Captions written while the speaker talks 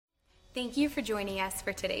Thank you for joining us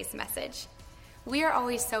for today's message. We are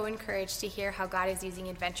always so encouraged to hear how God is using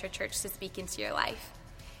Adventure Church to speak into your life.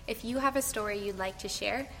 If you have a story you'd like to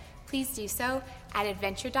share, please do so at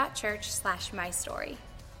adventure.church/mystory.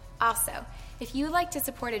 Also, if you would like to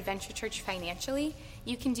support Adventure Church financially,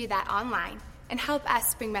 you can do that online and help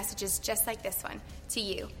us bring messages just like this one to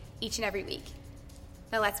you each and every week.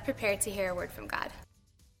 Now let's prepare to hear a word from God.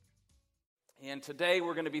 And today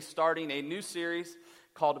we're going to be starting a new series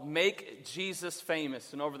called Make Jesus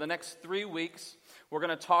Famous. And over the next 3 weeks, we're going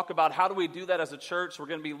to talk about how do we do that as a church. We're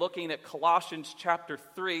going to be looking at Colossians chapter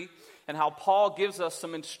 3 and how Paul gives us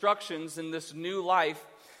some instructions in this new life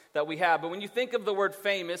that we have. But when you think of the word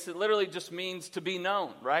famous, it literally just means to be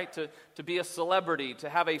known, right? To be a celebrity, to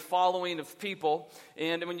have a following of people.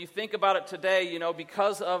 And when you think about it today,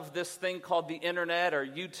 because of this thing called the internet or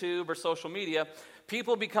YouTube or social media,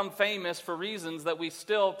 people become famous for reasons that we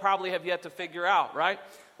still probably have yet to figure out, right?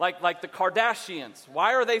 Like the Kardashians.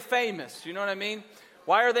 Why are they famous? You know what I mean?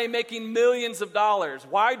 Why are they making millions of dollars?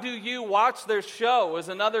 Why do you watch their show is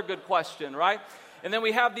another good question, right? And then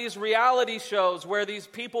we have these reality shows where these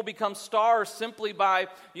people become stars simply by,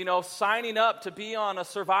 signing up to be on a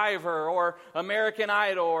Survivor or American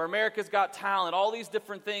Idol or America's Got Talent, all these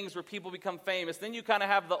different things where people become famous. Then you kind of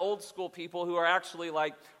have the old school people who are actually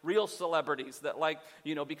like real celebrities that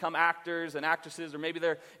become actors and actresses, or maybe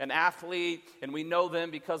they're an athlete and we know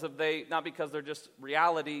them not because they're just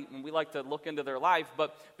reality and we like to look into their life,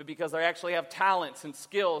 but because they actually have talents and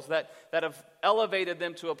skills that have elevated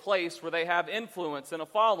them to a place where they have influence and a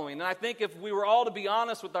following. And I think if we were all to be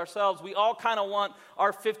honest with ourselves, we all kind of want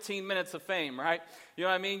our 15 minutes of fame, right? You know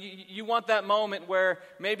what I mean? You want that moment where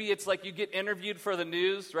maybe it's like you get interviewed for the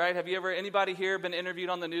news, right? Have you anybody here been interviewed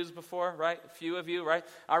on the news before, right? A few of you, right?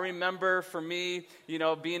 I remember for me,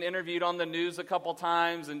 being interviewed on the news a couple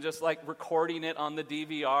times and just like recording it on the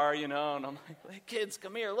DVR, and I'm like, hey kids,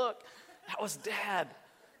 come here, look, that was Dad.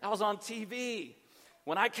 That was on TV.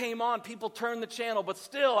 When I came on, people turned the channel, but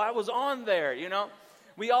still, I was on there,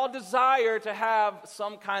 We all desire to have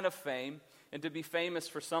some kind of fame and to be famous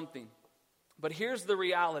for something. But here's the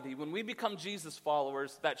reality. When we become Jesus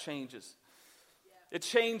followers, that changes. It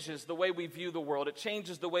changes the way we view the world. It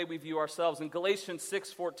changes the way we view ourselves. In Galatians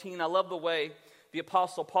 6:14, I love the way the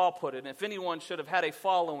Apostle Paul put it. And if anyone should have had a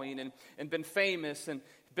following and been famous and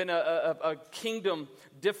been a kingdom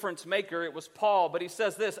difference maker, it was Paul. But he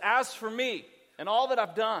says this, as for me, and all that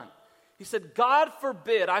I've done, he said, God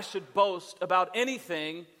forbid I should boast about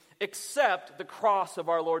anything except the cross of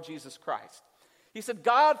our Lord Jesus Christ. He said,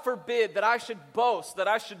 God forbid that I should boast, that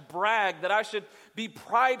I should brag, that I should be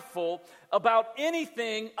prideful about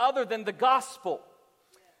anything other than the gospel.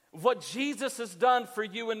 What Jesus has done for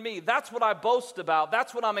you and me. That's what I boast about.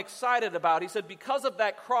 That's what I'm excited about. He said, because of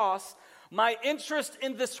that cross, my interest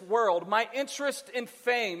in this world, my interest in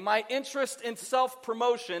fame, my interest in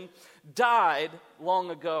self-promotion died long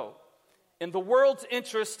ago. And the world's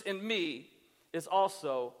interest in me is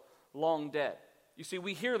also long dead. You see,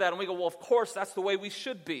 we hear that and we go, well, of course, that's the way we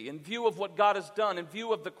should be. In view of what God has done, in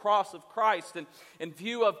view of the cross of Christ, and in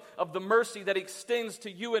view of the mercy that He extends to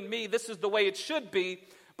you and me, this is the way it should be.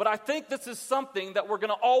 But I think this is something that we're going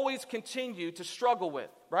to always continue to struggle with,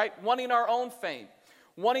 right? Wanting our own fame.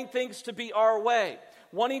 Wanting things to be our way,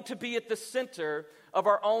 wanting to be at the center of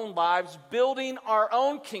our own lives, building our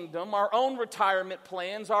own kingdom, our own retirement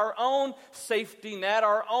plans, our own safety net,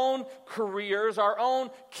 our own careers, our own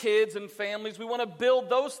kids and families. We want to build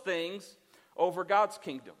those things over God's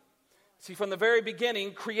kingdom. See, from the very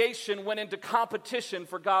beginning, creation went into competition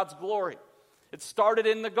for God's glory. It started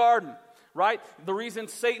in the garden. Right? The reason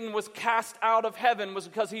Satan was cast out of heaven was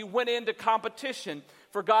because he went into competition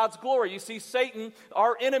for God's glory. You see, Satan,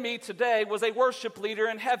 our enemy today, was a worship leader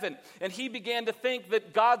in heaven. And he began to think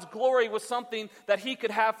that God's glory was something that he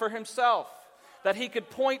could have for himself, that he could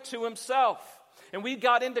point to himself. And we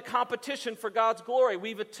got into competition for God's glory.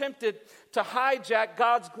 We've attempted to hijack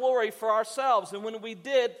God's glory for ourselves. And when we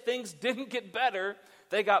did, things didn't get better.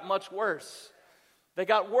 They got much worse. They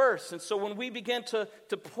got worse. And so when we begin to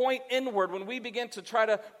point inward, when we begin to try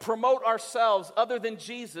to promote ourselves other than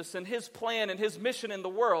Jesus and His plan and His mission in the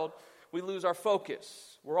world, we lose our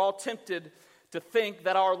focus. We're all tempted to think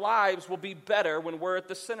that our lives will be better when we're at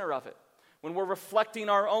the center of it, when we're reflecting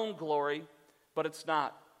our own glory, but it's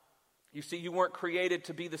not. You see, you weren't created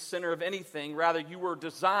to be the center of anything. Rather, you were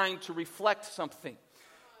designed to reflect something.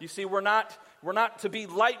 You see, we're not to be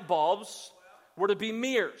light bulbs. We're to be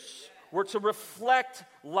mirrors. We're to reflect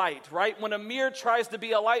light, right? When a mirror tries to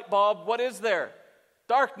be a light bulb, what is there?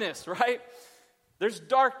 Darkness, right? There's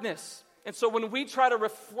darkness. And so when we try to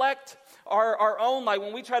reflect our own light,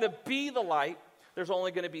 when we try to be the light, there's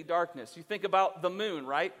only going to be darkness. You think about the moon,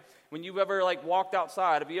 right? When you've ever walked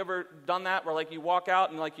outside, have you ever done that where you walk out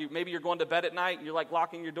and maybe you're going to bed at night and you're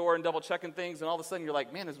locking your door and double checking things and all of a sudden you're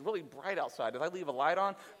like, man, it's really bright outside. Did I leave a light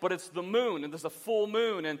on? But it's the moon and there's a full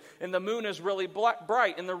moon and the moon is really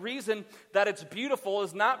bright. And the reason that it's beautiful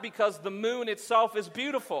is not because the moon itself is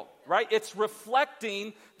beautiful, right? It's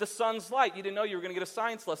reflecting the sun's light. You didn't know you were going to get a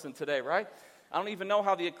science lesson today, right? I don't even know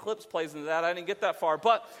how the eclipse plays into that. I didn't get that far.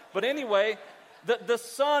 But anyway, the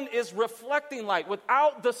sun is reflecting light.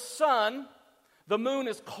 Without the sun, the moon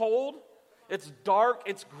is cold, it's dark,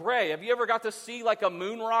 it's gray. Have you ever got to see a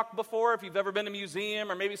moon rock before? If you've ever been to a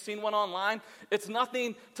museum or maybe seen one online, it's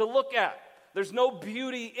nothing to look at. There's no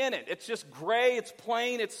beauty in it. It's just gray, it's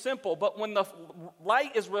plain, it's simple. But when the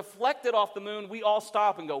light is reflected off the moon, we all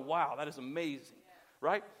stop and go, wow, that is amazing,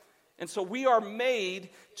 right? And so we are made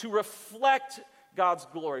to reflect God's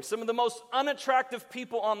glory. Some of the most unattractive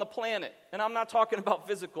people on the planet, and I'm not talking about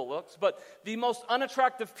physical looks, but the most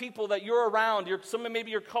unattractive people that you're around,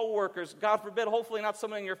 maybe your coworkers, God forbid, hopefully not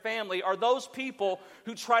someone in your family, are those people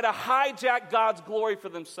who try to hijack God's glory for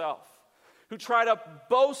themselves, who try to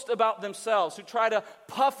boast about themselves, who try to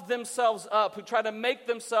puff themselves up, who try to make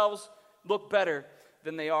themselves look better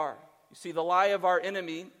than they are. You see, the lie of our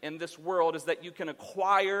enemy in this world is that you can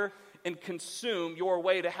acquire and consume your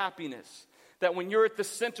way to happiness. That when you're at the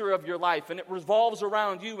center of your life and it revolves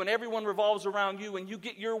around you and everyone revolves around you and you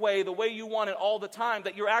get your way the way you want it all the time,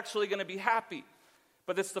 that you're actually going to be happy.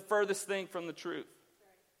 But it's the furthest thing from the truth.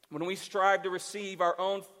 When we strive to receive our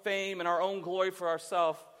own fame and our own glory for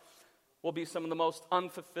ourselves, we'll be some of the most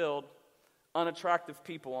unfulfilled, unattractive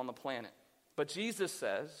people on the planet. But Jesus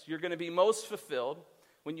says you're going to be most fulfilled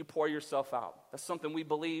when you pour yourself out. That's something we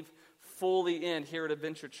believe fully in here at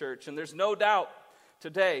Adventure Church. And there's no doubt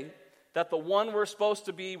today that the one we're supposed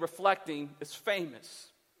to be reflecting is famous.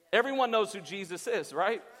 Everyone knows who Jesus is,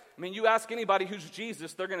 right? I mean, you ask anybody who's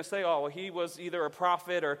Jesus, they're going to say, oh, well, he was either a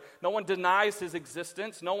prophet or no one denies his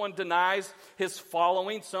existence. No one denies his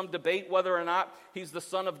following. Some debate whether or not he's the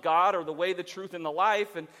Son of God or the way, the truth, and the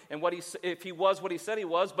life and if he was what he said he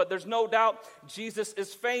was. But there's no doubt Jesus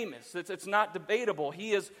is famous. It's not debatable.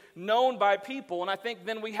 He is known by people. And I think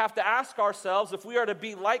then we have to ask ourselves, if we are to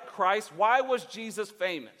be like Christ, why was Jesus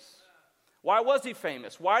famous? Why was he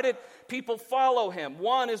famous? Why did people follow him?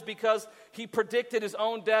 One is because he predicted his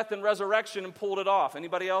own death and resurrection and pulled it off.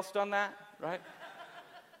 Anybody else done that? Right?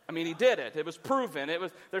 I mean, he did it. It was proven.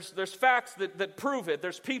 There's facts that prove it.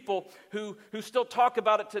 There's people who still talk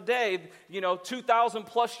about it today, 2,000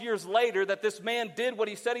 plus years later, that this man did what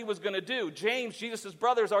he said he was going to do. James, Jesus'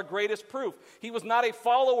 brother, is our greatest proof. He was not a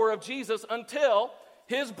follower of Jesus until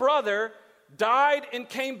his brother died and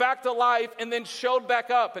came back to life and then showed back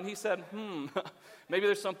up. And he said, maybe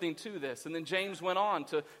there's something to this. And then James went on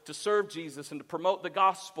to serve Jesus and to promote the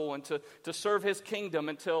gospel and to serve his kingdom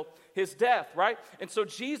until his death, right? And so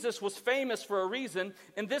Jesus was famous for a reason,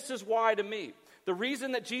 and this is why to me. The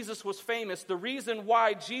reason that Jesus was famous, the reason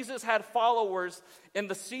why Jesus had followers in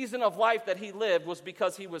the season of life that he lived was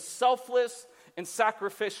because he was selfless and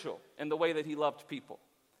sacrificial in the way that he loved people.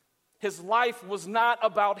 His life was not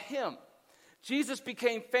about him. Jesus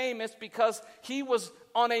became famous because he was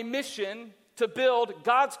on a mission to build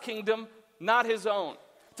God's kingdom, not his own.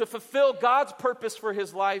 To fulfill God's purpose for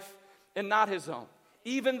his life and not his own.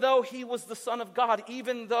 Even though he was the Son of God,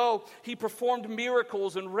 even though he performed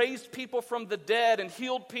miracles and raised people from the dead and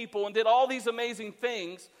healed people and did all these amazing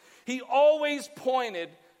things, he always pointed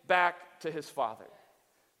back to his Father.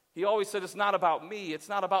 He always said, it's not about me, it's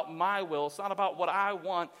not about my will, it's not about what I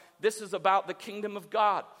want. This is about the kingdom of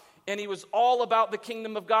God. And he was all about the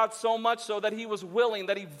kingdom of God, so much so that he was willing,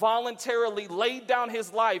 that he voluntarily laid down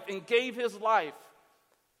his life and gave his life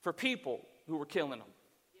for people who were killing him.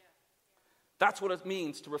 That's what it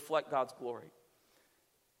means to reflect God's glory.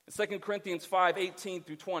 In 2 Corinthians 5:18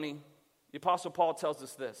 through 20, the Apostle Paul tells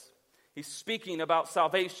us this. He's speaking about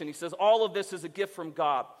salvation. He says, all of this is a gift from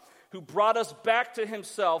God, who brought us back to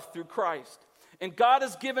himself through Christ. And God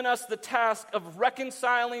has given us the task of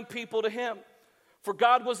reconciling people to him. For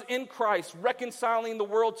God was in Christ, reconciling the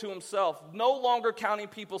world to himself, no longer counting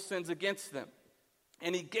people's sins against them.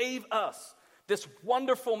 And he gave us this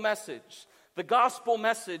wonderful message, the gospel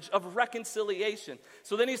message of reconciliation.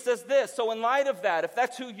 So then he says this, so in light of that, if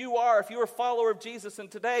that's who you are, if you're a follower of Jesus,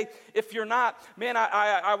 and today, if you're not, man,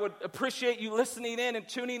 I would appreciate you listening in and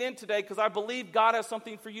tuning in today, because I believe God has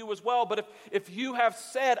something for you as well. But if you have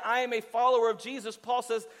said, I am a follower of Jesus, Paul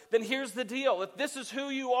says, then here's the deal. If this is who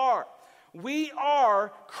you are, we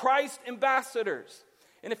are Christ ambassadors.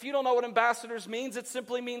 And if you don't know what ambassadors means, it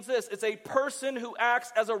simply means this. It's a person who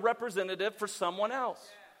acts as a representative for someone else.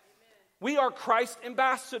 We are Christ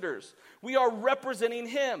ambassadors. We are representing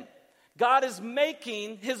him. God is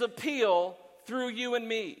making his appeal through you and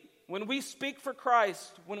me. When we speak for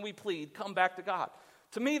Christ, when we plead, come back to God.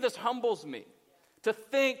 To me, this humbles me to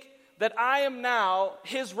think that I am now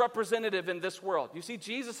his representative in this world. You see,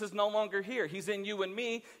 Jesus is no longer here. He's in you and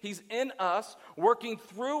me. He's in us, working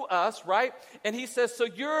through us, right? And he says, so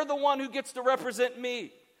you're the one who gets to represent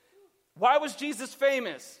me. Why was Jesus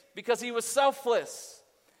famous? Because he was selfless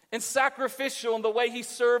and sacrificial in the way he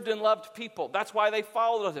served and loved people. That's why they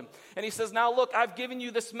followed him. And he says, now look, I've given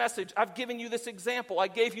you this message. I've given you this example. I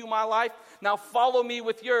gave you my life. Now follow me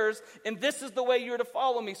with yours. And this is the way you're to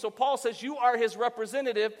follow me. So Paul says you are his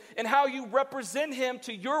representative, and how you represent him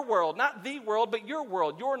to your world, not the world, but your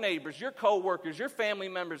world, your neighbors, your co-workers, your family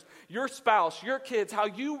members, your spouse, your kids. How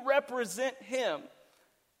you represent him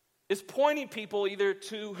is pointing people either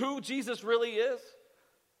to who Jesus really is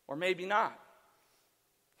or maybe not.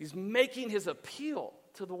 He's making his appeal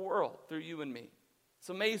to the world through you and me. It's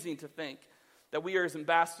amazing to think that we are his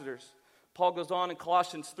ambassadors. Paul goes on in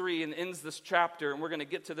Colossians 3 and ends this chapter, and we're going to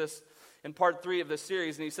get to this in part 3 of this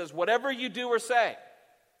series. And he says, whatever you do or say,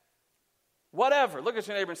 whatever. Look at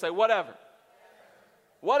your neighbor and say, whatever.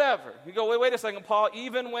 Whatever. You go, wait a second, Paul.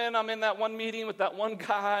 Even when I'm in that one meeting with that one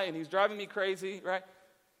guy and he's driving me crazy, right?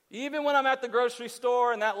 Even when I'm at the grocery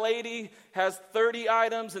store and that lady has 30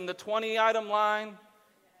 items in the 20-item line,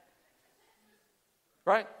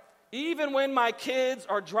 right? Even when my kids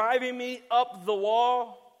are driving me up the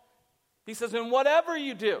wall, he says, and whatever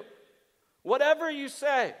you do, whatever you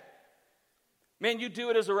say, man, you do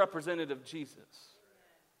it as a representative of Jesus.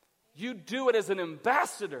 You do it as an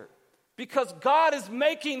ambassador because God is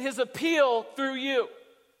making his appeal through you.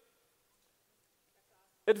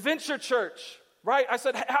 Adventure Church, right? I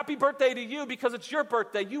said happy birthday to you because it's your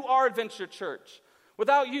birthday. You are Adventure Church.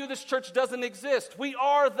 Without you, this church doesn't exist. We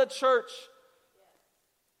are the church.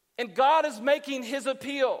 And God is making his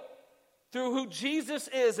appeal through who Jesus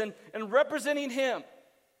is and representing him.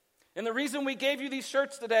 And the reason we gave you these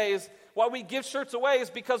shirts today is why we give shirts away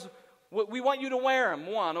is because we want you to wear them,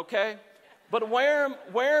 one, okay? But wear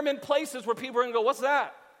them in places where people are going to go, what's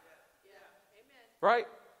that? Right?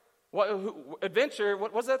 Adventure,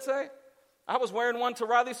 what does that say? I was wearing one to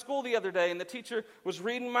Riley's school the other day, and the teacher was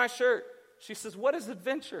reading my shirt. She says, what is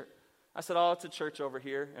adventure? I said, oh, it's a church over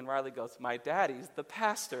here. And Riley goes, my daddy's the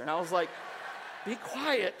pastor. And I was like, be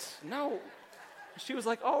quiet. No. She was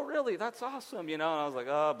like, oh, really? That's awesome. And I was like,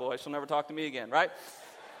 oh, boy, she'll never talk to me again, right?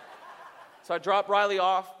 So I dropped Riley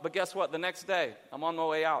off. But guess what? The next day, I'm on my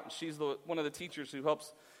way out. And she's one of the teachers who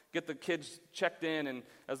helps get the kids checked in and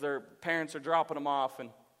as their parents are dropping them off. And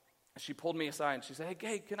she pulled me aside and she said,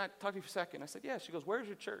 hey, can I talk to you for a second? I said, yeah. She goes, where's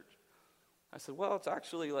your church? I said, well, it's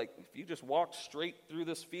actually like if you just walk straight through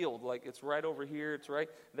this field, like it's right over here, it's right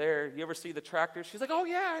there. You ever see the tractors? She's like, oh,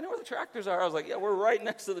 yeah, I know where the tractors are. I was like, yeah, we're right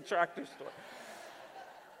next to the tractor store.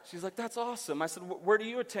 She's like, that's awesome. I said, where do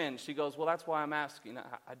you attend? She goes, well, that's why I'm asking.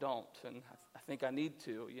 I don't, and I think I need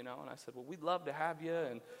to, And I said, well, we'd love to have you.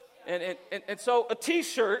 And so a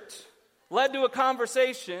T-shirt led to a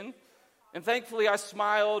conversation, and thankfully I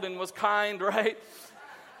smiled and was kind, right?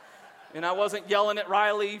 And I wasn't yelling at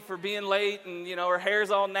Riley for being late and, her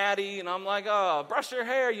hair's all natty. And I'm like, oh, brush your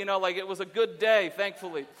hair, like it was a good day,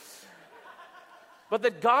 thankfully. But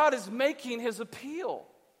that God is making his appeal.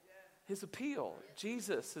 His appeal.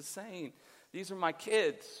 Jesus is saying, these are my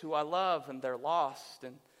kids who I love and they're lost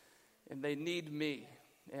and they need me.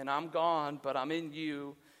 And I'm gone, but I'm in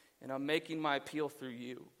you and I'm making my appeal through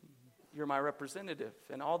you. You're my representative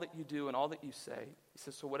and all that you do and all that you say. He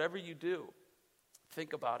says, so whatever you do,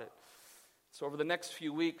 think about it. So over the next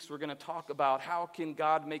few weeks, we're going to talk about how can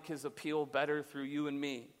God make his appeal better through you and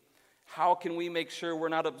me? How can we make sure we're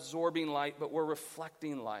not absorbing light, but we're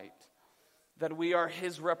reflecting light? That we are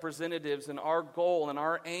his representatives, and our goal and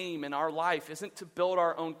our aim in our life isn't to build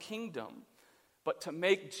our own kingdom, but to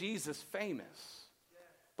make Jesus famous.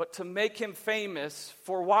 But to make him famous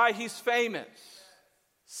for why he's famous.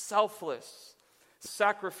 Selfless,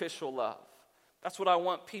 sacrificial love. That's what I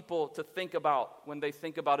want people to think about when they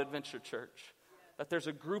think about Adventure Church. That there's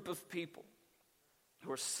a group of people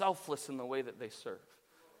who are selfless in the way that they serve.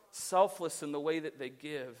 Selfless in the way that they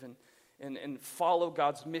give and follow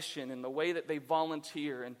God's mission in the way that they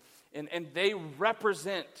volunteer. And they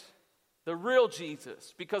represent the real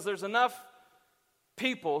Jesus. Because there's enough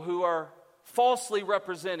people who are falsely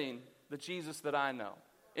representing the Jesus that I know.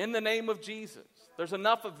 In the name of Jesus. There's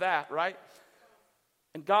enough of that, right?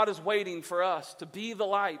 And God is waiting for us to be the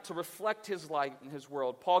light, to reflect his light in his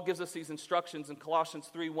world. Paul gives us these instructions in Colossians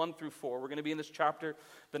 3, 1 through 4. We're going to be in this chapter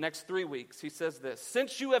the next 3 weeks. He says this,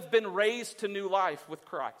 since you have been raised to new life with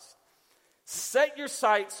Christ, Set your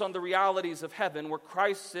sights on the realities of heaven, where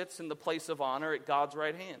Christ sits in the place of honor at God's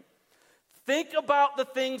right hand. Think about the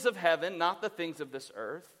things of heaven, not the things of this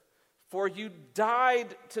earth, for you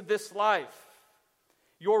died to this life.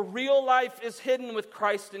 Your real life is hidden with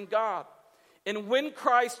Christ in God. And when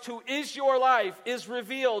Christ, who is your life, is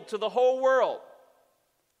revealed to the whole world,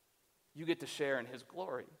 you get to share in his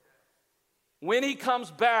glory. When he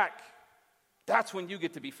comes back, that's when you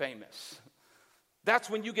get to be famous.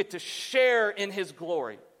 That's when you get to share in his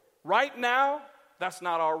glory. Right now, that's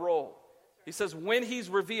not our role. He says when he's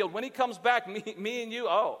revealed, when he comes back, me and you,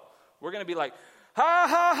 we're going to be like, ha,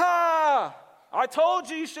 ha, ha. I told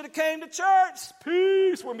you should have came to church.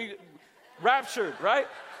 Peace. We're going to be raptured, right?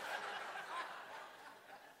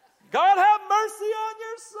 God have mercy on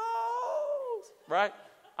your souls, right?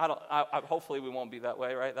 Hopefully we won't be that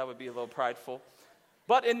way, right? That would be a little prideful.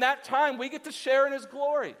 But in that time, we get to share in his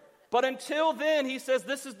glory. But until then, he says,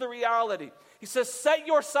 this is the reality. He says, set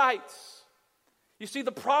your sights. You see,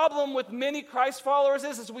 the problem with many Christ followers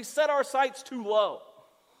is we set our sights too low.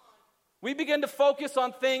 We begin to focus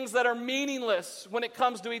on things that are meaningless when it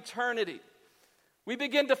comes to eternity. We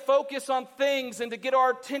begin to focus on things and to get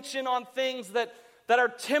our attention on things that are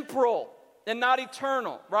temporal and not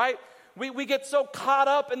eternal, right? We get so caught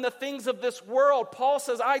up in the things of this world. Paul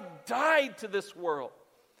says, I died to this world.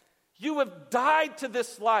 You have died to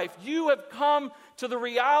this life. You have come to the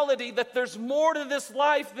reality that there's more to this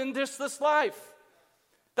life than just this life.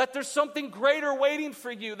 That there's something greater waiting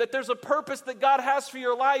for you. That there's a purpose that God has for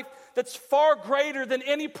your life that's far greater than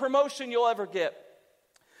any promotion you'll ever get.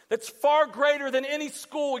 That's far greater than any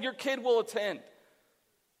school your kid will attend.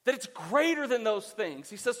 That it's greater than those things.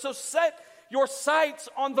 He says, so set your sights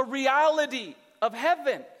on the reality of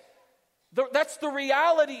heaven. That's the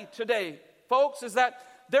reality today, folks, is that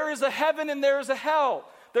there is a heaven and there is a hell.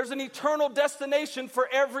 There's an eternal destination for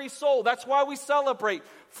every soul. That's why we celebrate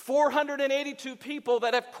 482 people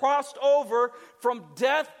that have crossed over from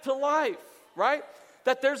death to life, right?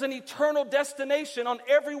 That there's an eternal destination on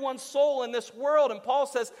everyone's soul in this world. And Paul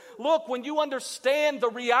says, look, when you understand the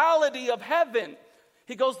reality of heaven,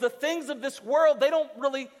 he goes, the things of this world, they don't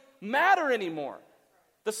really matter anymore.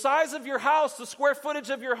 The size of your house, the square footage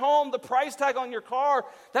of your home, the price tag on your car,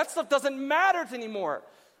 that stuff doesn't matter anymore.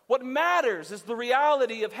 What matters is the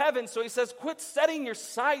reality of heaven. So he says, quit setting your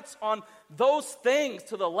sights on those things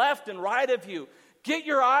to the left and right of you. Get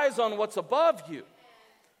your eyes on what's above you.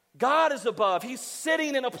 God is above. He's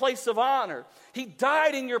sitting in a place of honor. He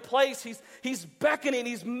died in your place. He's beckoning.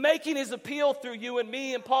 He's making his appeal through you and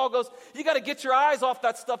me. And Paul goes, you got to get your eyes off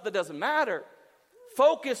that stuff that doesn't matter.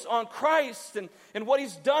 Focus on Christ and what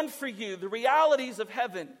he's done for you, the realities of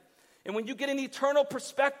heaven. And when you get an eternal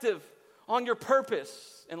perspective on your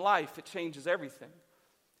purpose in life, it changes everything.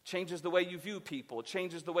 It changes the way you view people. It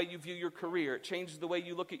changes the way you view your career. It changes the way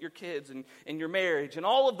you look at your kids and your marriage and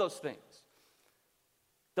all of those things.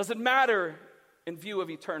 Doesn't matter in view of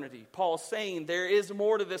eternity. Paul's saying there is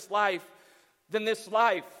more to this life than this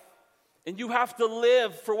life. And you have to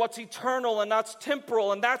live for what's eternal and not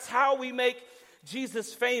temporal. And that's how we make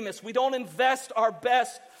Jesus famous. We don't invest our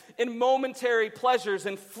best in momentary pleasures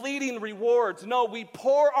and fleeting rewards. No, we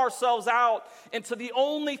pour ourselves out into the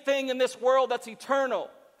only thing in this world that's eternal,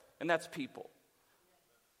 and that's people.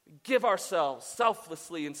 We give ourselves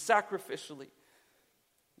selflessly and sacrificially.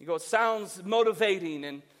 You go, it sounds motivating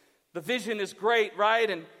and the vision is great, right?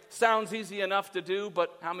 And sounds easy enough to do,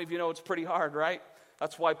 but how many of you know it's pretty hard, right?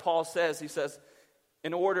 That's why Paul says, he says,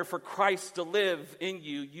 in order for Christ to live in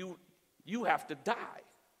you, you have to die.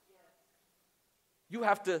 You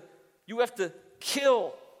have to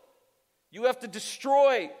kill. You have to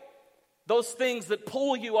destroy those things that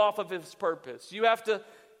pull you off of his purpose. You have to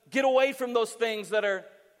get away from those things that are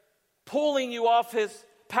pulling you off his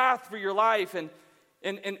path for your life and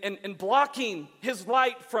blocking his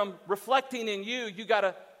light from reflecting in you. You got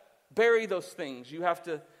to bury those things. You have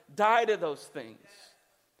to die to those things.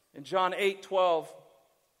 In John 8:12,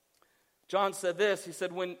 John said this. He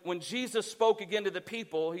said, when Jesus spoke again to the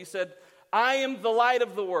people, he said, I am the light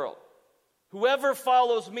of the world. Whoever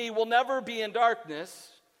follows me will never be in darkness,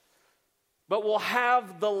 but will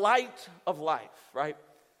have the light of life, right?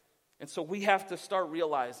 And so we have to start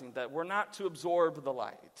realizing that we're not to absorb the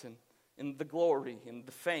light and the glory and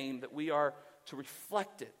the fame, that we are to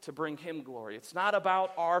reflect it, to bring him glory. It's not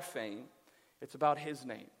about our fame, it's about his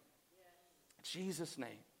name. Jesus'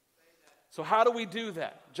 name. So how do we do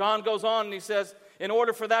that? John goes on and he says, in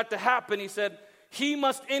order for that to happen, he said, he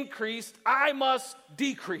must increase, I must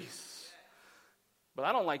decrease. But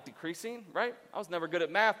I don't like decreasing, right? I was never good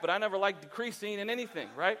at math, but I never liked decreasing in anything,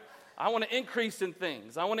 right? I want to increase in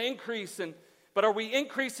things. I want to increase in But are we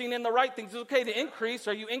increasing in the right things? It's okay to increase.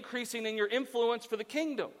 Are you increasing in your influence for the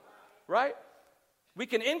kingdom? Right? We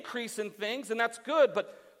can increase in things, and that's good. But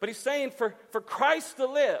he's saying for Christ to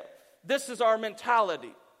live, this is our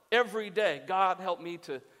mentality every day. God, help me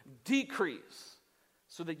to decrease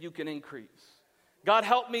so that you can increase. God,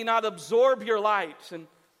 help me not absorb your light and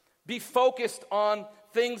be focused on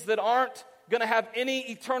things that aren't going to have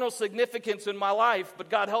any eternal significance in my life. But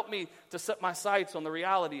God, help me to set my sights on the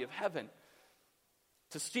reality of heaven.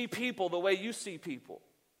 To see people the way you see people.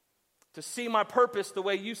 To see my purpose the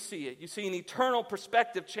way you see it. You see, an eternal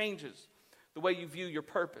perspective changes the way you view your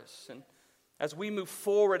purpose. And as we move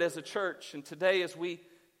forward as a church, and today as we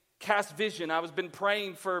cast vision, I've been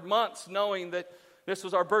praying for months knowing that this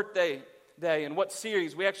was our birthday day and what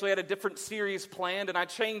series. We actually had a different series planned, and I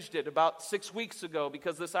changed it about 6 weeks ago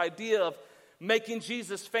because this idea of making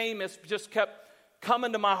Jesus famous just kept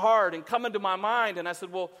coming to my heart and coming to my mind. And I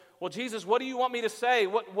said, well, Jesus, what do you want me to say?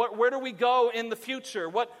 Where do we go in the future?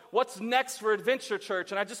 What's next for Adventure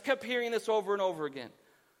Church? And I just kept hearing this over and over again.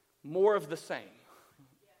 More of the same.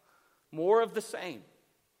 More of the same.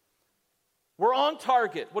 We're on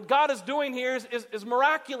target. What God is doing here is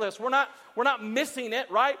miraculous. We're not missing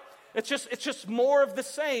it, right? It's just more of the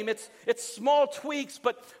same. It's small tweaks,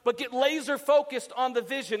 but get laser focused on the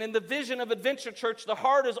vision. And the vision of Adventure Church, the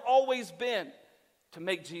heart has always been to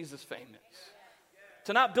make Jesus famous.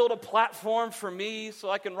 To not build a platform for me so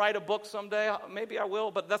I can write a book someday. Maybe I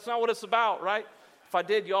will, but that's not what it's about, right? If I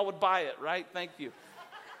did, y'all would buy it, right? Thank you.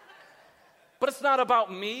 But it's not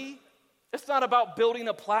about me. It's not about building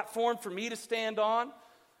a platform for me to stand on.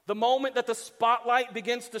 The moment that the spotlight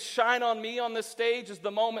begins to shine on me on this stage is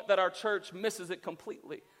the moment that our church misses it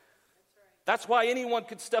completely. That's why anyone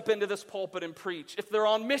could step into this pulpit and preach if they're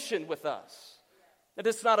on mission with us. And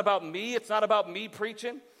it's not about me. It's not about me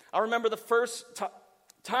preaching. I remember the first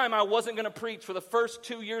time I wasn't going to preach for the first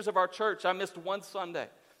 2 years of our church. I missed one Sunday.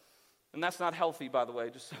 And that's not healthy, by the way,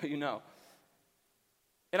 just so you know.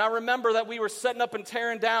 And I remember that we were setting up and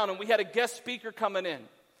tearing down, and we had a guest speaker coming in.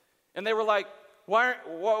 And they were like, why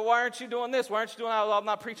aren't you doing this? Why aren't you doing that? I'm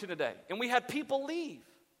not preaching today. And we had people leave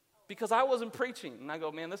because I wasn't preaching. And I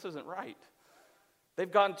go, man, this isn't right.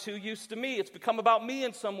 They've gotten too used to me. It's become about me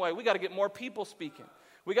in some way. We got to get more people speaking.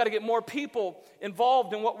 We got to get more people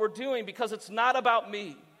involved in what we're doing because it's not about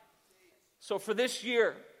me. So for this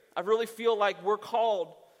year, I really feel like we're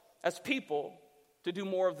called as people to do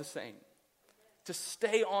more of the same. To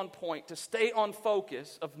stay on point, to stay on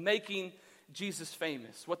focus of making Jesus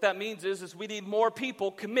famous. What that means is we need more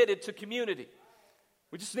people committed to community.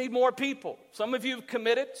 We just need more people. Some of you have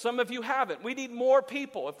committed, some of you haven't. We need more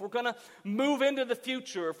people. If we're going to move into the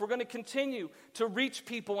future, if we're going to continue to reach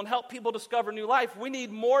people and help people discover new life, we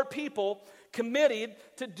need more people committed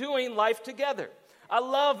to doing life together. I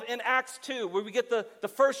love in Acts 2 where we get the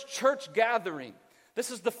first church gathering. This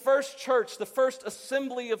is the first church, the first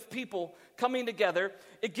assembly of people coming together.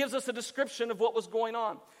 It gives us a description of what was going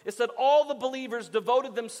on. It said all the believers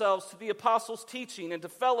devoted themselves to the apostles' teaching and to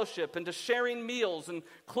fellowship and to sharing meals,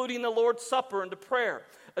 including the Lord's Supper and to prayer.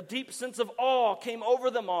 A deep sense of awe came over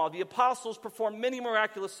them all. The apostles performed many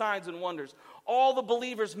miraculous signs and wonders. All the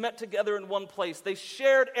believers met together in one place. They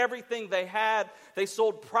shared everything they had. They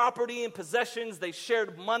sold property and possessions. They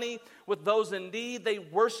shared money with those in need. They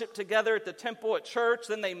worshiped together at the temple at church.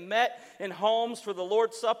 Then they met in homes for the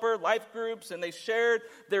Lord's Supper, life groups, and they shared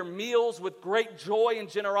their meals with great joy and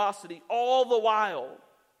generosity, all the while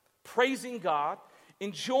praising God,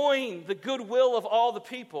 enjoying the goodwill of all the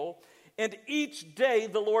people. And each day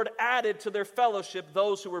the Lord added to their fellowship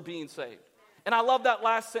those who were being saved. And I love that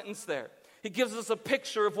last sentence there. He gives us a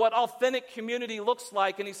picture of what authentic community looks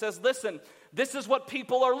like. And he says, listen, this is what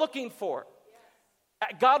people are looking for.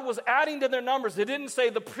 God was adding to their numbers. It didn't say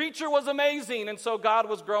the preacher was amazing and so God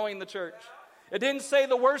was growing the church. It didn't say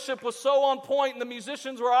the worship was so on point and the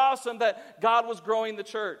musicians were awesome that God was growing the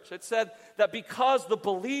church. It said that because the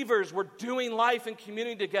believers were doing life in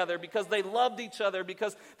community together, because they loved each other,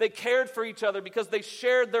 because they cared for each other, because they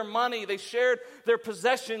shared their money, they shared their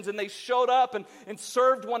possessions, and they showed up and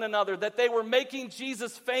served one another, that they were making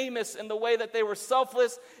Jesus famous in the way that they were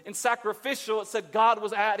selfless and sacrificial. It said God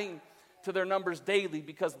was adding to their numbers daily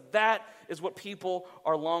because that is what people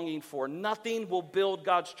are longing for. Nothing will build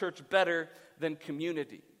God's church better than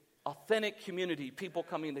community. Authentic community, people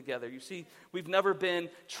coming together. You see, we've never been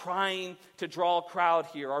trying to draw a crowd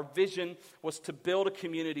here. Our vision was to build a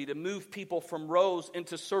community, to move people from rows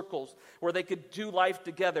into circles where they could do life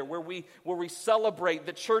together, where we celebrate.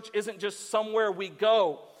 The church isn't just somewhere we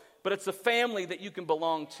go, but it's a family that you can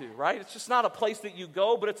belong to, right? It's just not a place that you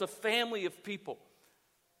go, but it's a family of people.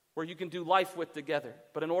 where you can do life with together.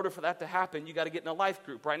 But in order for that to happen, you got to get in a life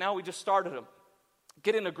group. Right now, we just started them.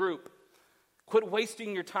 Get in a group. Quit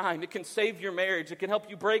wasting your time. It can save your marriage. It can help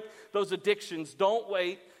you break those addictions. Don't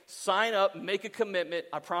wait. Sign up. Make a commitment.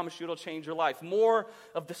 I promise you it'll change your life. More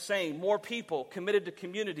of the same. More people committed to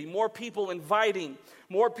community. More people inviting.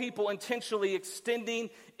 More people intentionally extending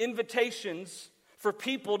invitations for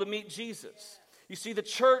people to meet Jesus. You see, the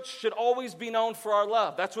church should always be known for our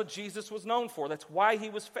love. That's what Jesus was known for. That's why he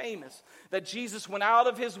was famous. That Jesus went out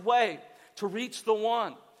of his way to reach the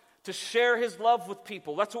one, to share his love with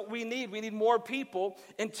people. That's what we need. We need more people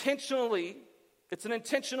intentionally. It's an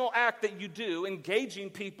intentional act that you do, engaging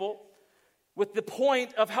people with the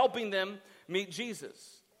point of helping them meet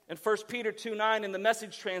Jesus. In 1 Peter 2:9 in the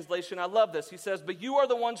Message translation, I love this. He says, "But you are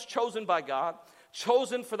the ones chosen by God,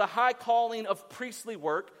 chosen for the high calling of priestly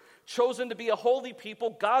work, chosen to be a holy people,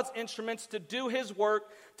 God's instruments to do his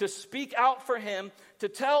work, to speak out for him, to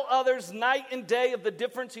tell others night and day of the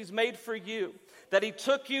difference he's made for you, that he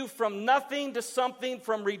took you from nothing to something,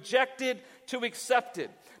 from rejected to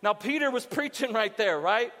accepted." Now, Peter was preaching right there,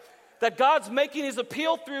 right? That God's making his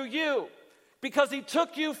appeal through you because he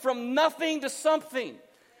took you from nothing to something.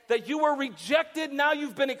 That you were rejected, now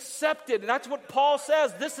you've been accepted. And that's what Paul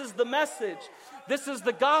says. This is the message. This is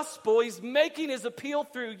the gospel. He's making his appeal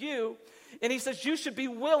through you. And he says you should be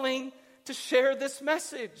willing to share this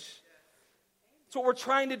message. That's what we're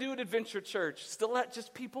trying to do at Adventure Church. Is to let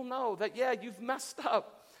just people know that, yeah, you've messed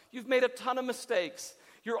up. You've made a ton of mistakes.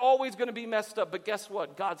 You're always going to be messed up. But guess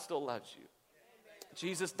what? God still loves you.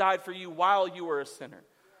 Jesus died for you while you were a sinner.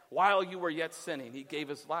 While you were yet sinning, he gave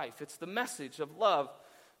his life. It's the message of love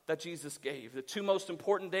that Jesus gave. The two most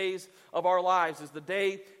important days of our lives is the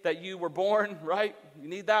day that you were born, right? You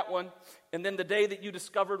need that one. And then the day that you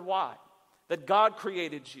discovered why. That God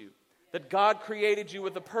created you. That God created you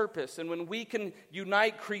with a purpose. And when we can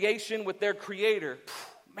unite creation with their creator,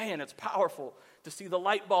 man, it's powerful to see the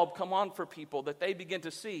light bulb come on for people, that they begin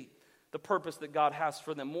to see the purpose that God has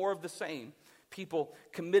for them. More of the same. People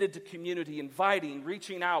committed to community, inviting,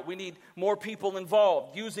 reaching out. We need more people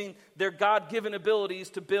involved, using their God-given abilities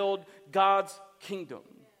to build God's kingdom,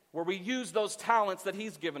 where we use those talents that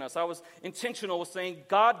he's given us. I was intentional with saying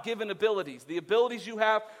God-given abilities. The abilities you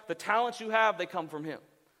have, the talents you have, they come from him.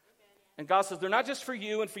 And God says they're not just for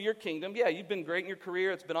you and for your kingdom. Yeah, you've been great in your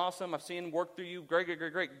career. It's been awesome. I've seen him work through you.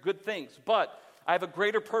 Great. Good things. But I have a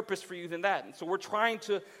greater purpose for you than that. And so we're trying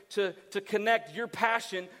to connect your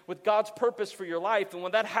passion with God's purpose for your life. And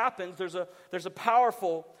when that happens, there's a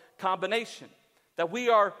powerful combination. That we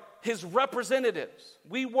are his representatives.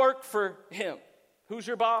 We work for him. Who's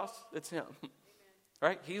your boss? It's him.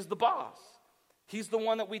 Right? He's the boss. He's the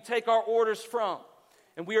one that we take our orders from.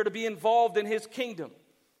 And we are to be involved in his kingdom.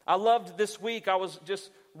 I loved this week, I was just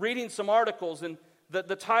reading some articles, and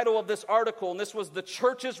the title of this article, and this was the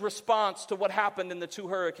church's response to what happened in the two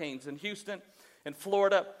hurricanes in Houston and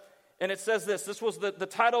Florida. And it says this was the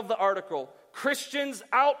title of the article, "Christians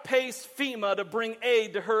Outpace FEMA to Bring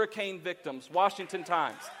Aid to Hurricane Victims," Washington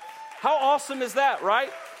Times. How awesome is that,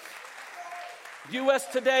 right? U.S.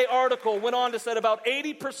 Today article went on to say about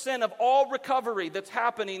 80% of all recovery that's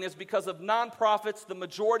happening is because of nonprofits, the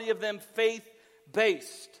majority of them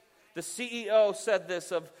faith-based. The CEO said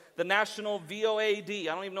this of the National VOAD.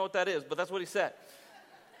 I don't even know what that is, but that's what he said.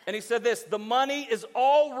 And he said this, "The money is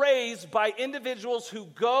all raised by individuals who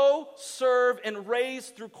go, serve, and raise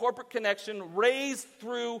through corporate connection, raise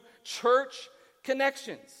through church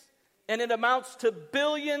connections. And it amounts to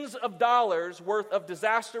billions of dollars worth of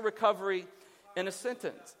disaster recovery and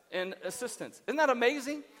assistance. Isn't that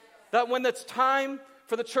amazing? That when it's time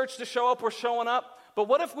for the church to show up, we're showing up. But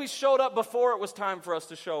what if we showed up before it was time for us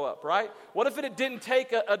to show up, right? What if it didn't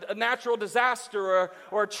take a natural disaster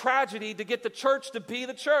or a tragedy to get the church to be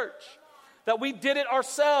the church? That we did it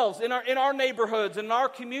ourselves in our neighborhoods and in our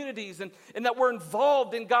communities, and that we're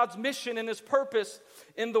involved in God's mission and his purpose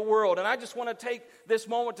in the world. And I just want to take this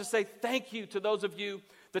moment to say thank you to those of you,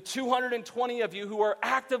 the 220 of you who are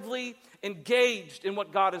actively engaged in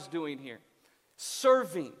what God is doing here.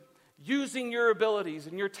 Serving, using your abilities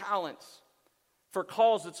and your talents for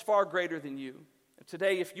cause that's far greater than you. And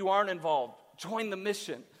today, if you aren't involved, join the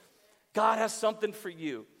mission. God has something for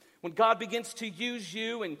you. When God begins to use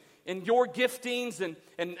you and your giftings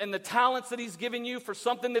and the talents that he's given you for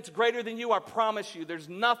something that's greater than you, I promise you, there's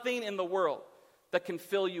nothing in the world that can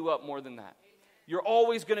fill you up more than that. You're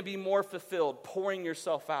always going to be more fulfilled pouring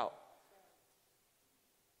yourself out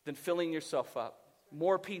than filling yourself up.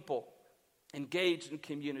 More people engaged in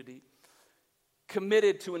community,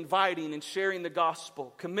 committed to inviting and sharing the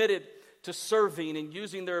gospel, committed to serving and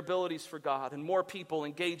using their abilities for God, and more people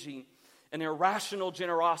engaging an irrational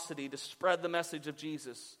generosity to spread the message of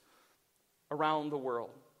Jesus around the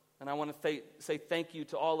world. And I want to say thank you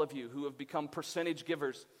to all of you who have become percentage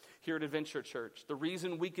givers here at Adventure Church. The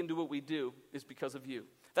reason we can do what we do is because of you.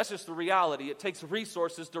 That's just the reality. It takes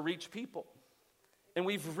resources to reach people. And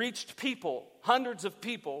we've reached people, hundreds of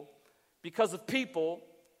people, because of people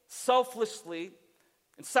selflessly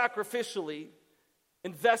and sacrificially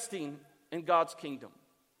investing in God's kingdom.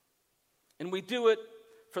 And we do it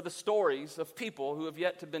for the stories of people who have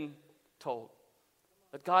yet to been told.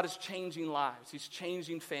 That God is changing lives. He's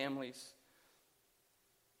changing families.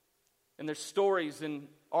 And there's stories in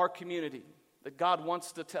our community that God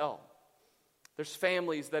wants to tell. There's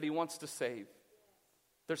families that He wants to save.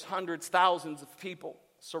 There's hundreds, thousands of people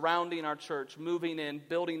surrounding our church, moving in,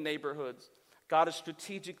 building neighborhoods. God has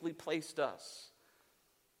strategically placed us.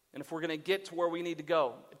 And if we're going to get to where we need to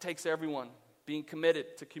go, it takes everyone being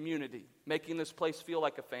committed to community, making this place feel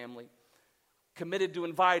like a family, committed to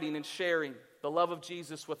inviting and sharing the love of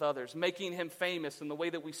Jesus with others, making Him famous in the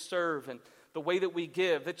way that we serve and the way that we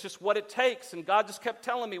give. It's just what it takes. And God just kept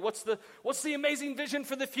telling me, what's the amazing vision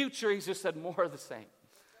for the future? He's just said, more of the same.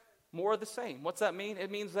 More of the same. What's that mean?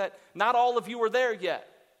 It means that not all of you are there yet.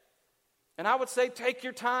 And I would say take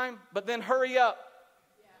your time, but then hurry up.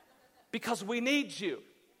 Because we need you.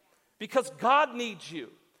 Because God needs you.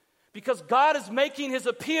 Because God is making His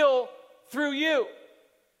appeal through you.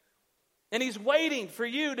 And He's waiting for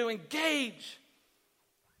you to engage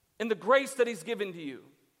in the grace that He's given to you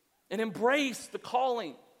and embrace the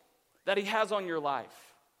calling that He has on your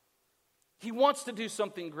life. He wants to do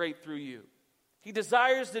something great through you. He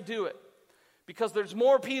desires to do it because there's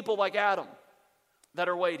more people like Adam that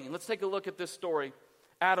are waiting. Let's take a look at this story,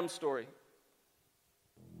 Adam's story.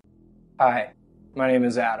 Hi, my name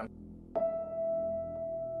is Adam.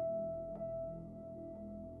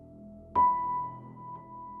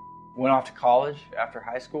 Went off to college after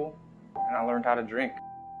high school, and I learned how to drink.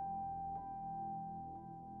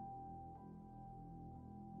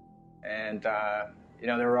 And,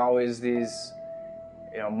 there were always these,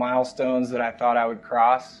 milestones that I thought I would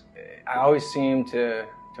cross. I always seemed to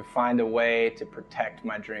find a way to protect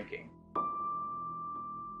my drinking.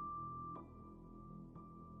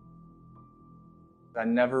 I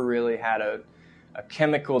never really had a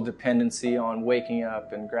chemical dependency on waking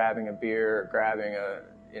up and grabbing a beer or grabbing a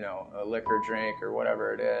liquor drink or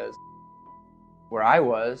whatever it is. Where I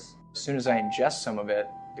was, as soon as I ingest some of it,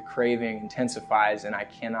 the craving intensifies and I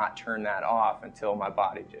cannot turn that off until my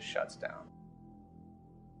body just shuts down.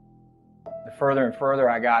 The further and further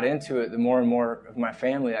I got into it, the more and more of my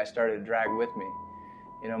family I started to drag with me.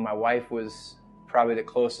 My wife was probably the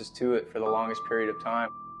closest to it for the longest period of time.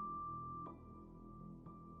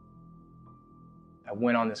 I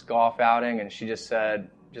went on this golf outing and she just said,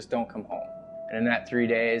 just don't come home. And in that 3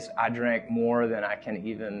 days, I drank more than I can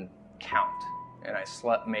even count. And I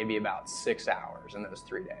slept maybe about 6 hours in those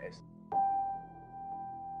 3 days.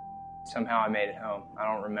 Somehow I made it home.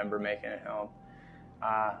 I don't remember making it home.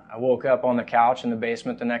 I woke up on the couch in the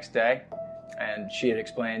basement the next day, and she had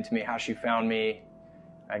explained to me how she found me.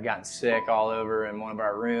 I'd gotten sick all over in one of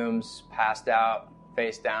our rooms, passed out,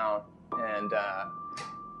 face down, and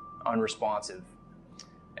unresponsive.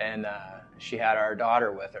 And she had our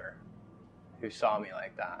daughter with her, who saw me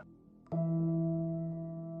like that.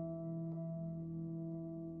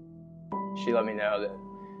 She let me know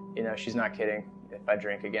that, she's not kidding. If I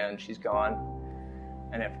drink again, she's gone.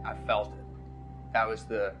 And if I felt it, that was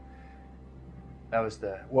the,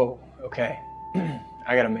 whoa, okay,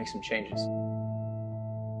 I gotta make some changes.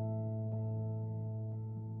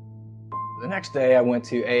 The next day I went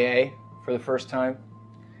to AA for the first time.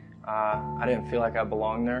 I didn't feel like I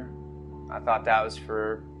belonged there. I thought that was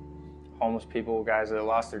for homeless people, guys that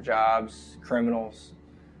lost their jobs, criminals.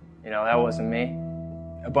 That wasn't me.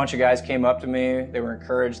 A bunch of guys came up to me. They were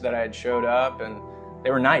encouraged that I had showed up, and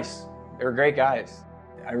they were nice. They were great guys.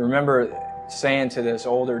 I remember saying to this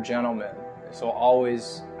older gentleman,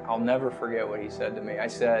 I'll never forget what he said to me. I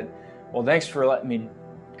said, well, thanks for letting me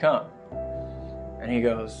come. And he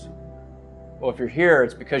goes, well, if you're here,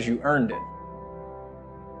 it's because you earned it.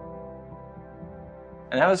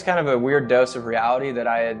 And that was kind of a weird dose of reality that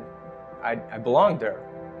I belonged there.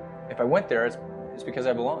 If I went there, it's because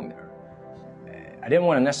I belonged there. I didn't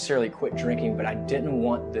want to necessarily quit drinking, but I didn't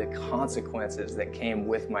want the consequences that came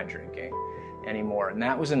with my drinking anymore. And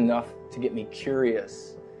that was enough to get me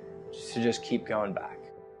curious to just keep going back.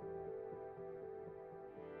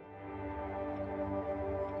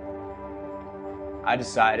 I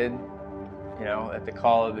decided, at the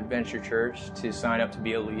call of Adventure Church to sign up to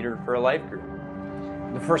be a leader for a life group.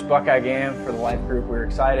 the first Buckeye game for the life group. We were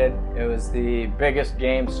excited. It was the biggest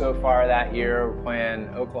game so far that year. We're playing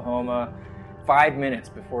Oklahoma 5 minutes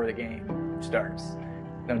before the game starts.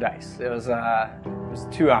 No dice. It was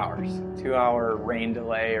 2 hours, 2-hour rain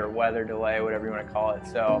delay or weather delay, whatever you want to call it.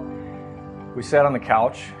 So we sat on the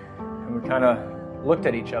couch and we kind of looked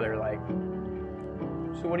at each other like,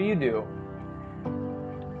 so what do you do?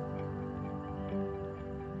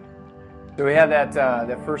 So we had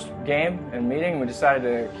that first game and meeting, and we decided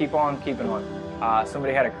to keep on keeping on.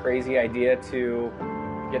 Somebody had a crazy idea to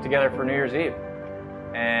get together for New Year's Eve.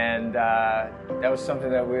 And that was something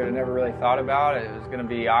that we had never really thought about. It was going to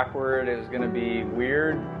be awkward. It was going to be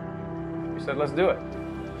weird. We said, let's do it.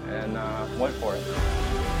 And went for it.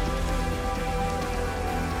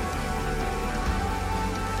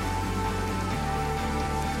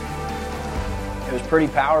 It was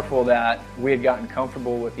pretty powerful that we had gotten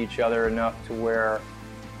comfortable with each other enough to where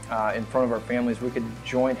in front of our families we could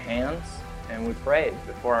join hands and we prayed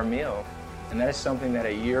before our meal. And that is something that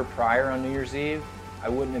a year prior on New Year's Eve, I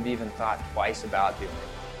wouldn't have even thought twice about doing.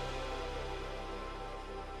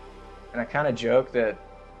 And I kind of joke that,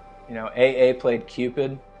 AA played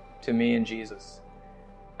Cupid to me and Jesus.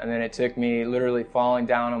 And then it took me literally falling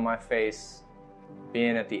down on my face,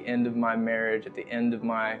 being at the end of my marriage, at the end of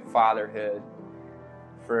my fatherhood,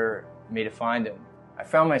 for me to find him. I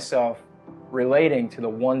found myself relating to the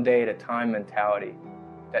one day at a time mentality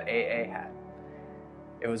that AA had.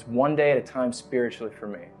 It was one day at a time spiritually for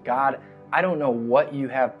me. God, I don't know what you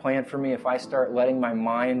have planned for me if I start letting my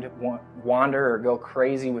mind wander or go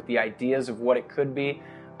crazy with the ideas of what it could be.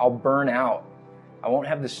 I'll burn out. I won't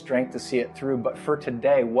have the strength to see it through. But for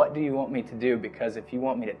today, what do you want me to do? Because if you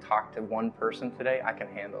want me to talk to one person today, I can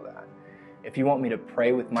handle that. If you want me to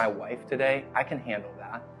pray with my wife today, I can handle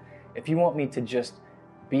that. If you want me to just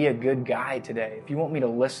be a good guy today, if you want me to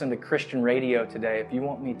listen to Christian radio today, if you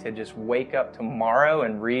want me to just wake up tomorrow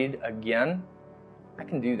and read again, I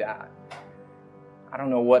can do that. I don't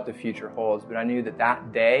know what the future holds, but I knew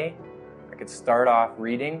that day I could start off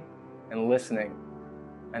reading and listening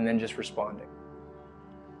and then just responding.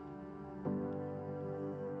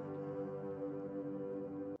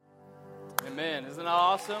 Amen. Isn't that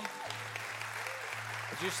awesome?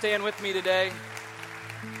 Would you stand with me today?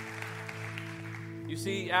 You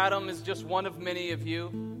see, Adam is just one of many of you.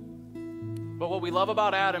 But what we love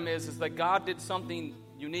about Adam is that God did something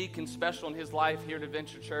unique and special in his life here at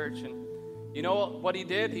Adventure Church. And you know what he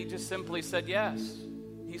did? He just simply said yes.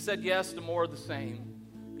 He said yes to more of the same.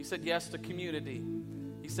 He said yes to community.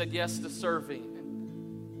 He said yes to serving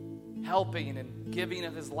and helping and giving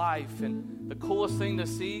of his life. And the coolest thing to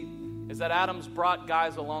see is that Adam's brought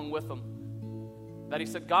guys along with him. That he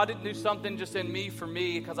said, God didn't do something just in me for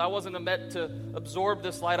me because I wasn't meant to absorb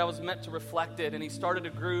this light. I was meant to reflect it. And he started a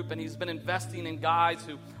group and he's been investing in guys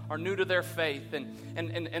who are new to their faith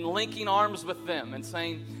and linking arms with them and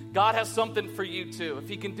saying, God has something for you too. If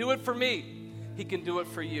he can do it for me, he can do it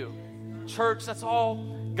for you. Church, that's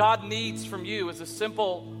all God needs from you is a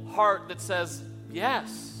simple heart that says,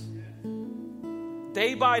 yes.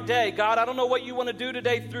 Day by day, God, I don't know what you want to do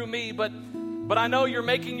today through me, but I know you're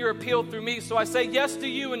making your appeal through me, so I say yes to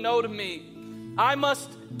you and no to me. I must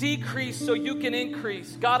decrease so you can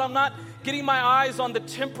increase. God, I'm not getting my eyes on the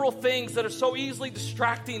temporal things that are so easily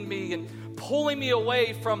distracting me and pulling me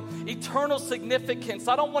away from eternal significance.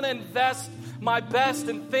 I don't want to invest my best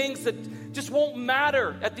in things that just won't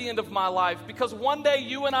matter at the end of my life, because one day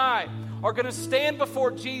you and I are going to stand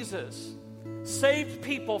before Jesus, saved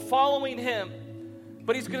people following him,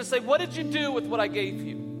 but he's going to say, what did you do with what I gave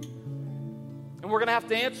you? And we're going to have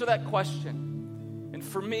to answer that question. And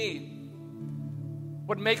for me,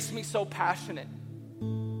 what makes me so passionate,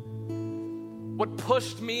 what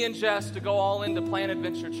pushed me and Jess to go all into Plan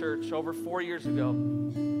Adventure Church over 4 years ago,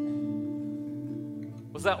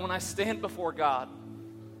 was that when I stand before God,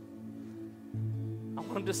 I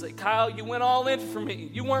want him to say, Kyle, you went all in for me.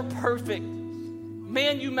 You weren't perfect.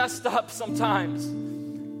 Man, you messed up sometimes.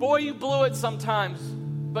 Boy, you blew it sometimes.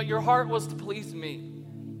 But your heart was to please me.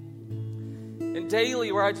 And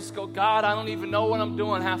daily where I just go, God, I don't even know what I'm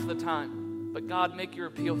doing half the time. But God, make your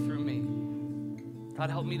appeal through me. God,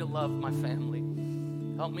 help me to love my family.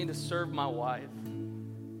 Help me to serve my wife.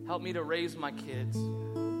 Help me to raise my kids.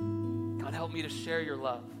 God, help me to share your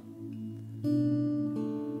love.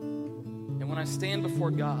 And when I stand before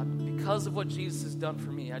God, because of what Jesus has done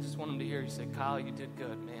for me, I just want him to hear you say, Kyle, you did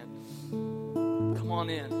good, man. Come on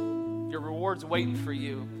in. Your reward's waiting for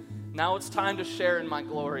you. Now it's time to share in my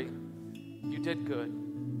glory. You did good.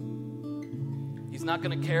 He's not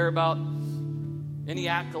going to care about any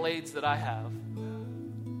accolades that I have.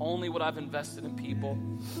 Only what I've invested in people.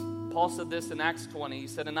 Paul said this in Acts 20. He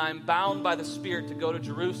said, "And I am bound by the Spirit to go to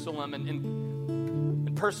Jerusalem,"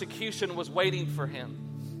 and persecution was waiting for him.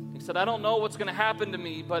 He said, "I don't know what's going to happen to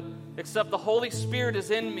me, but except the Holy Spirit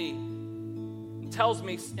is in me and tells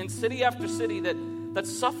me in city after city that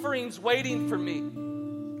suffering's waiting for me,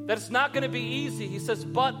 that it's not going to be easy." He says,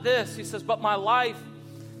 "But this," he says, "but my life,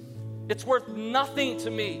 it's worth nothing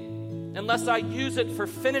to me unless I use it for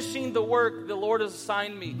finishing the work the Lord has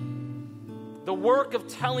assigned me, the work of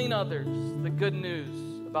telling others the good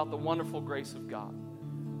news about the wonderful grace of God."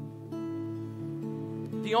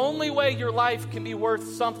 The only way your life can be worth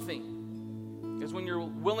something is when you're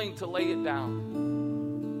willing to lay it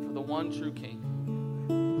down for the one true King,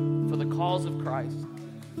 for the cause of Christ.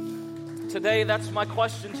 Today, that's my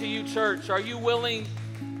question to you, church. Are you willing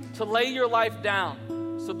to lay your life down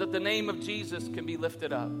so that the name of Jesus can be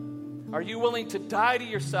lifted up? Are you willing to die to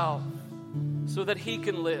yourself so that he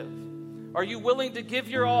can live? Are you willing to give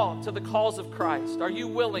your all to the cause of Christ? Are you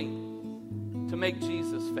willing to make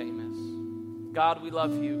Jesus famous? God, we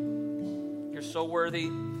love you. You're so worthy.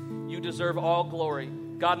 You deserve all glory.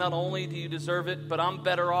 God, not only do you deserve it, but I'm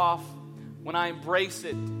better off when I embrace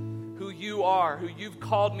it, who you are, who you've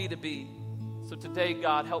called me to be. So today,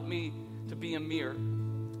 God, help me to be a mirror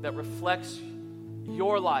that reflects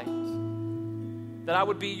your light, that I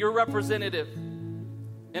would be your representative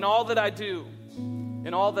in all that I do,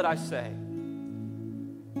 in all that I say,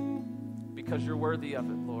 because you're worthy of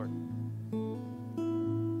it, Lord.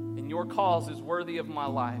 And your cause is worthy of my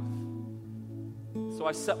life. So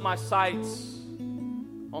I set my sights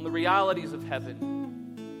on the realities of heaven,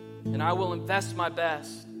 and I will invest my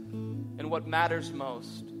best in what matters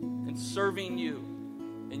most, in serving you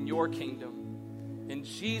in your kingdom. In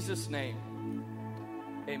Jesus' name,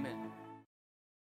 amen.